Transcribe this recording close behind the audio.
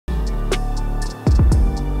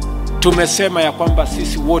Tumesema ya kwamba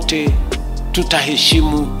sisi wote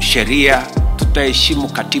tutaheshimu sheria, tutaheshimu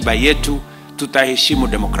katiba yetu, tutaheshimu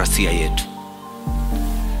demokrasia yetu.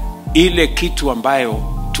 Ile kitu ambayo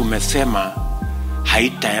tumesema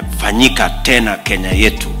haitafanyika tena Kenya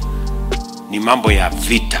yetu ni mambo ya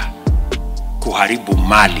vita, kuharibu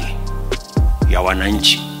mali ya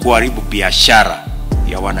wananchi, kuharibu biashara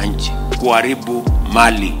ya wananchi, kuharibu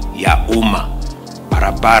mali ya umma,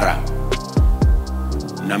 barabara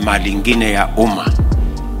na mali ingine ya umma.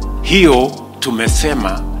 Hiyo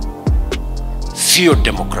tumesema sio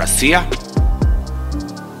demokrasia,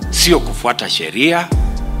 sio kufuata sheria,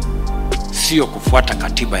 sio kufuata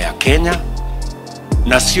katiba ya Kenya,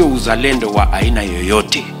 na sio uzalendo wa aina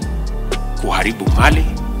yoyote. Kuharibu mali,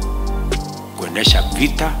 kuendesha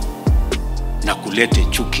vita na kulete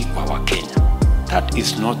chuki kwa Wakenya. That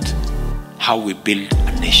is not how we build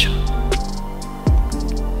a nation.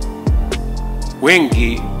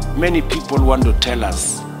 Many people want to tell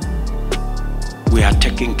us we are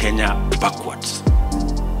taking Kenya backwards.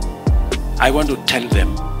 I want to tell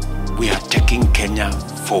them we are taking Kenya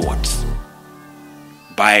forwards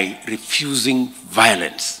by refusing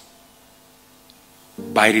violence,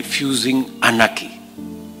 by refusing anarchy,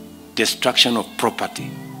 destruction of property,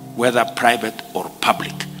 whether private or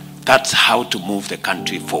public. That's how to move the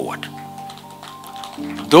country forward.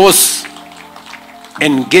 Those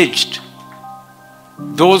engaged,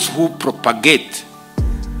 those who propagate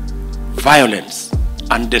violence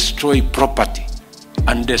and destroy property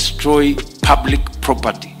and destroy public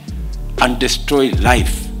property and destroy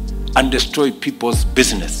life and destroy people's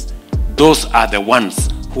business, those are the ones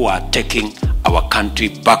who are taking our country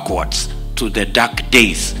backwards to the dark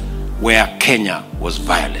days where Kenya was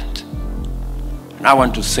violent. And I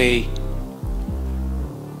want to say,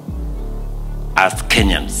 as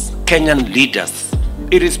Kenyans, Kenyan leaders,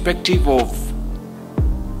 irrespective of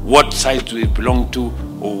what side we belong to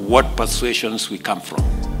or what persuasions we come from,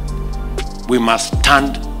 we must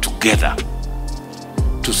stand together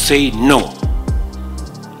to say no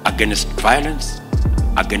against violence,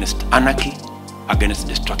 against anarchy, against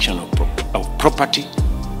destruction of property,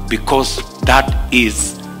 because that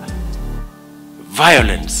is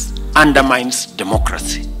violence undermines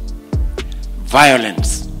democracy.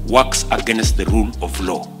 Violence works against the rule of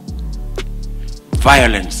law.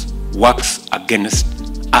 Violence works against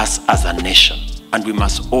us as a nation, and we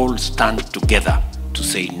must all stand together to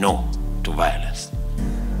say no to violence.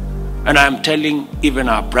 And I am telling even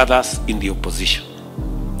our brothers in the opposition,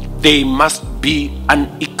 they must be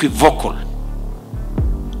unequivocal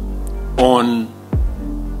on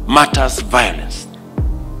matters violence.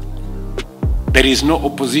 There is no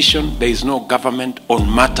opposition, there is no government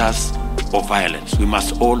on matters of violence. We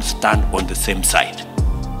must all stand on the same side,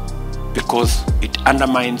 because it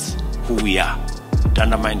undermines who we are. It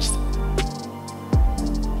undermines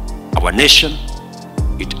our nation,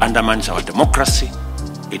 it undermines our democracy,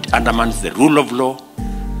 it undermines the rule of law,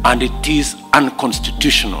 and it is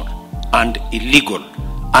unconstitutional and illegal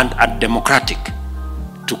and undemocratic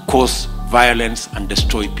to cause violence and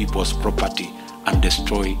destroy people's property and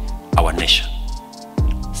destroy our nation,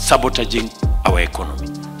 sabotaging our economy.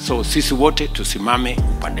 So sisi wote tusimame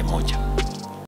upande moja.